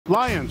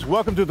Lions,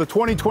 welcome to the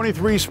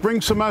 2023 spring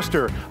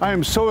semester. I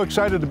am so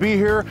excited to be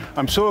here.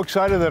 I'm so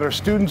excited that our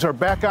students are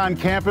back on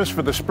campus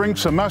for the spring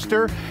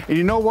semester. And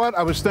you know what?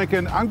 I was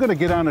thinking I'm going to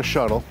get on a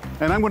shuttle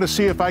and I'm going to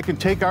see if I can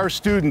take our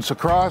students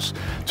across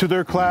to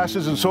their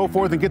classes and so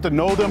forth and get to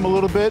know them a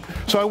little bit.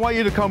 So I want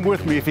you to come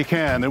with me if you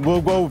can, and we'll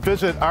go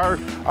visit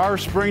our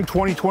spring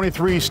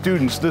 2023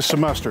 students this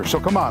semester. So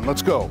come on,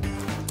 let's go.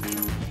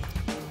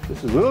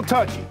 This is a little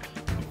touchy.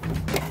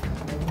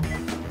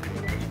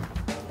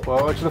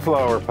 Watch the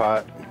flower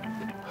pot.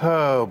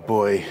 Oh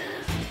boy.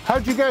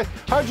 How'd you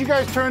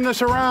guys turn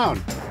this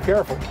around?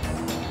 Careful.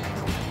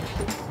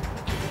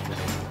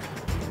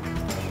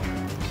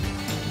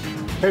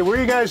 Hey, where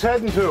are you guys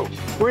heading to?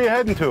 Where are you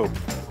heading to?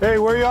 Hey,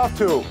 where are you off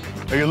to?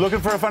 Are you looking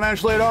for a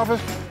financial aid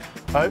office?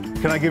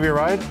 Can I give you a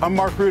ride? I'm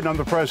Mark Rudin, I'm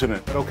the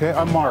president. Okay,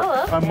 I'm Mark.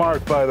 Oh, okay. I'm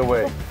Mark, by the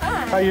way.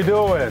 Hi. How you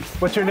doing?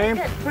 What's your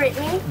name?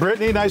 Brittany.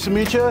 Brittany, nice to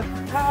meet you.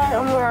 Hi,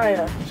 I'm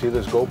Mariah. See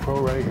this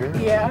GoPro right here?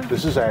 Yeah.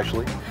 This is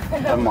Ashley.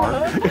 I'm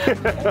Mark.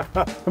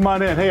 Come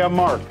on in. Hey, I'm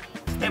Mark.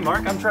 Hey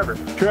Mark, I'm Trevor.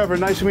 Trevor,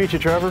 nice to meet you,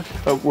 Trevor.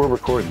 Oh, we're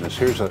recording this.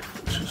 Here's a,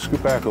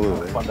 scoot back a little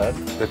bit. Fun, Dad.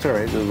 That's all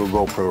right, there's a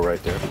little GoPro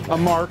right there.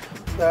 I'm Mark.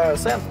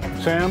 Sam.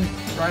 Sam?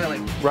 Riley.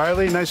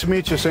 Riley, nice to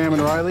meet you, Sam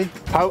and Riley.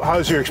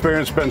 How's your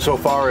experience been so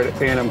far at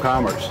A&M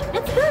Commerce?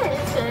 It's good,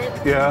 it's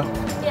good. Yeah?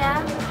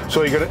 Yeah.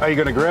 So are you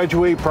gonna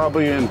graduate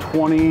probably in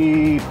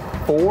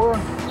 24?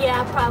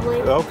 Yeah,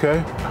 probably.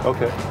 Okay,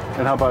 okay.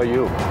 And how about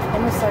you?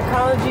 I'm a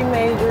psychology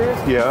major.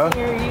 Yeah.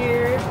 Senior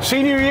year.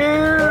 Senior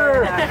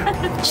year!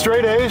 Yeah.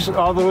 Straight A's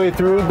all the way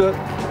through the...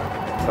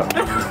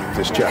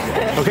 just check.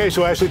 Okay,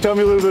 so Ashley, tell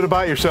me a little bit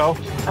about yourself.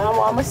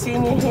 I'm a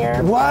senior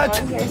here.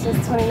 What? I'm here since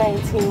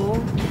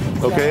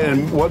 2019. Okay,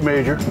 and what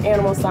major?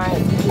 Animal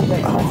science,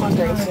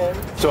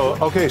 concentration. So,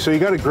 okay, so you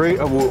got a great,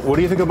 what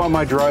do you think about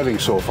my driving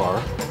so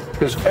far?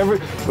 Because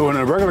when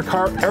in a regular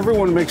car,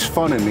 everyone makes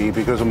fun of me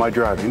because of my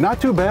driving.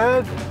 Not too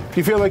bad. Do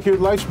you feel like your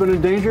life's been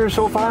in danger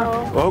so far?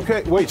 No.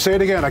 Okay, wait, say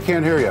it again, I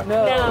can't hear you.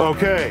 No.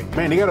 Okay,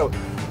 man, you gotta,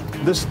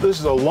 this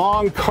is a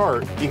long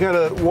cart. You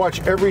gotta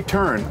watch every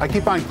turn. I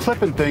keep on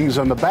clipping things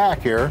on the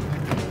back here.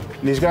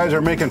 And these guys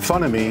are making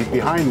fun of me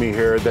behind me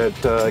here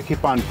that I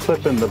keep on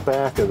clipping the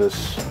back of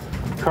this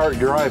cart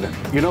driving.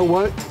 You know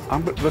what?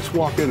 Let's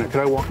walk in it. Can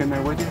I walk in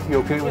there with you? You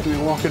okay with me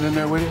walking in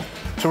there with you?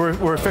 So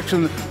we're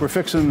fixing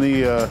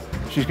the,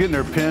 she's getting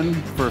her PIN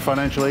for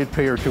financial aid,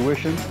 pay her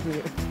tuition.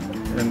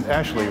 And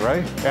Ashley,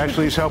 right?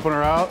 Ashley's helping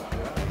her out.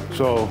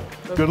 So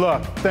good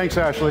luck. Thanks,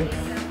 Ashley.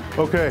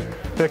 Okay,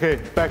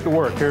 back to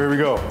work. Here we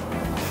go.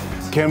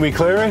 Can we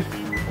clear it?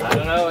 I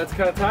don't know, it's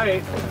kind of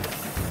tight.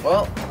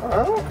 Well,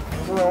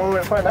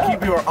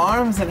 keep your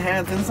arms and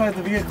hands inside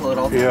the vehicle at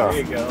all times. Yeah.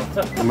 There you go.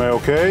 Am I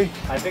okay?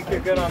 I think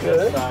you're good on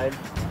this side.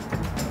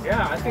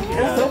 Yeah, I think you're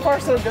good. So far,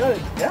 so good.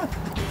 Yeah.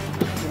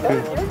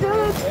 You're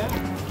good. Yeah.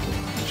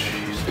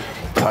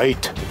 Jeez.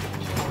 Tight.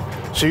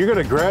 So you're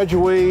gonna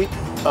graduate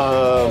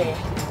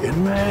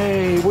in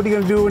May. What are you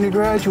gonna do when you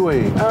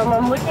graduate?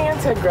 I'm looking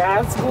into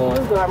grad schools,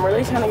 but I'm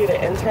really trying to get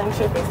an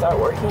internship and start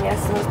working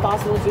as soon as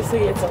possible just to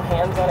get some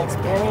hands-on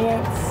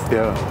experience.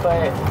 Yeah.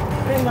 But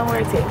depending on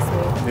where it takes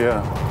me.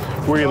 Yeah.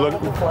 Where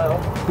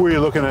are you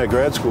looking at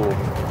grad school?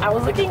 I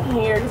was looking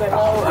here because I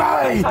know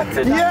I talked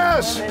to Dr.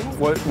 Yes!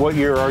 Lemons. What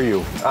year are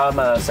you? I'm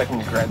a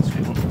second grad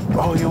student.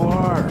 Oh, you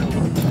are.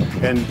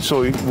 And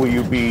so will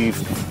you be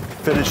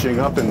finishing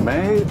up in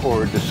May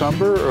or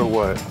December or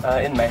what?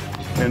 In May.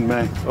 In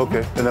May,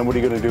 okay. And then what are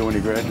you going to do when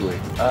you graduate?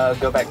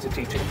 Go back to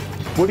teaching.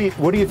 What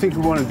do you think you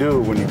want to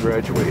do when you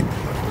graduate?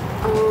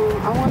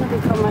 I want to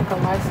become like a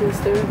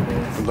licensed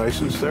therapist. A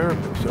licensed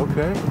therapist,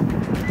 okay.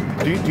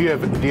 Do you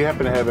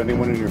happen to have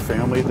anyone in your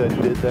family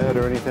that did that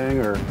or anything,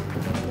 or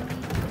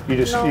you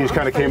just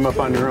kind of came up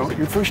on your own?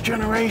 You're first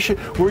generation.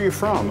 Where are you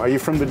from? Are you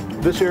from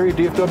this area,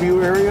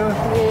 DFW area?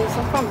 Yes,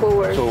 I'm from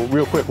Bullworth. So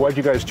real quick, why'd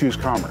you guys choose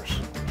commerce?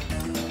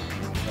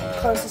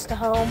 Closest to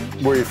home,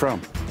 Where are you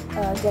from?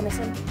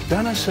 Denison.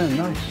 Denison,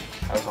 nice.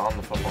 I was on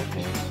the football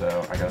team,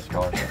 so I got a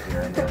scholarship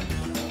here and then.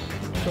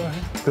 Go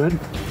ahead. Good.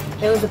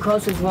 It was the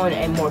closest one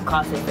and more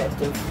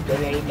cost-effective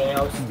than anything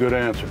else. Good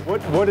answer.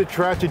 What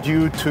attracted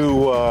you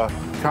to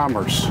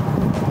commerce?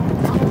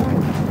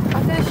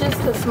 I think it's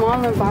just the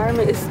small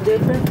environment is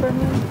different for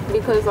me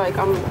because like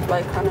I'm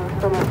like kind of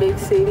from a big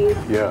city.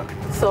 Yeah.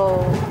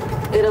 So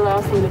it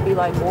allows me to be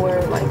like more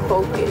like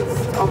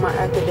focused on my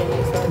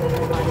academics rather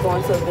than like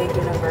going to a big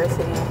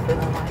university and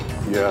feeling like.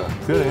 Yeah.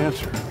 Good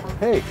answer.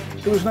 Hey,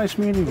 it was nice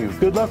meeting you.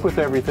 Good luck with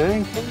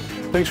everything.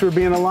 Thanks for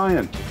being a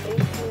lion.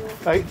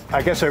 I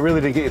guess I really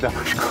didn't get you that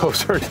much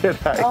closer, did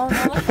I? Oh,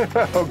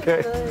 no.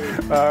 Okay.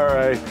 All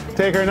right.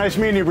 Take care. Nice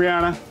meeting you,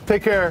 Brianna.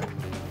 Take care.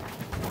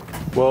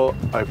 Well,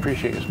 I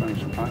appreciate you spending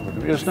some time with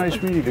me. It's nice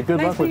meeting you.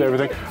 Good luck with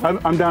everything.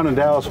 I'm down in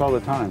Dallas all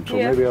the time, so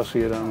maybe I'll see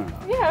you down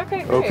there. Yeah,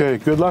 okay, great. Okay.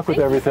 Good luck with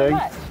everything.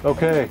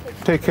 Okay.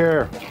 Take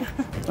care.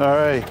 All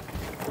right.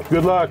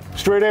 Good luck.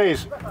 Straight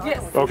A's.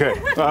 Yes. Okay.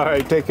 All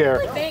right. Take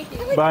care. Thank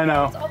you. Bye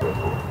now.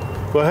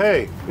 Well,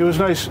 hey, it was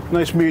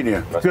nice meeting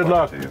you. Good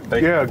luck.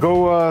 Thank you. Yeah,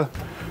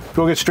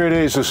 go get straight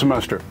A's this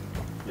semester.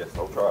 Yes,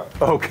 I'll try.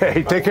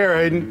 Okay, take care,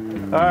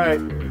 Hayden. All right.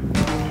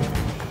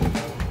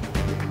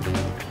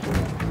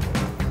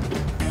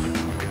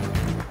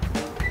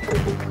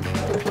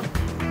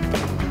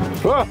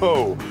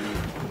 Whoa!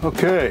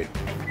 Okay.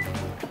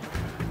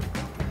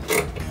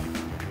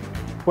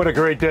 What a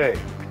great day.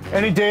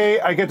 Any day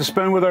I get to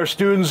spend with our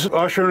students,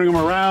 ushering them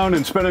around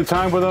and spending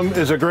time with them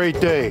is a great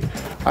day.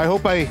 I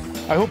hope I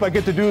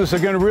get to do this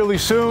again really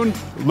soon.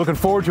 Looking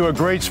forward to a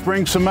great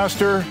spring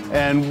semester,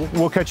 and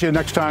we'll catch you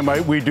next time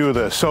we do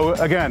this. So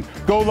again,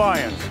 go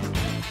Lions!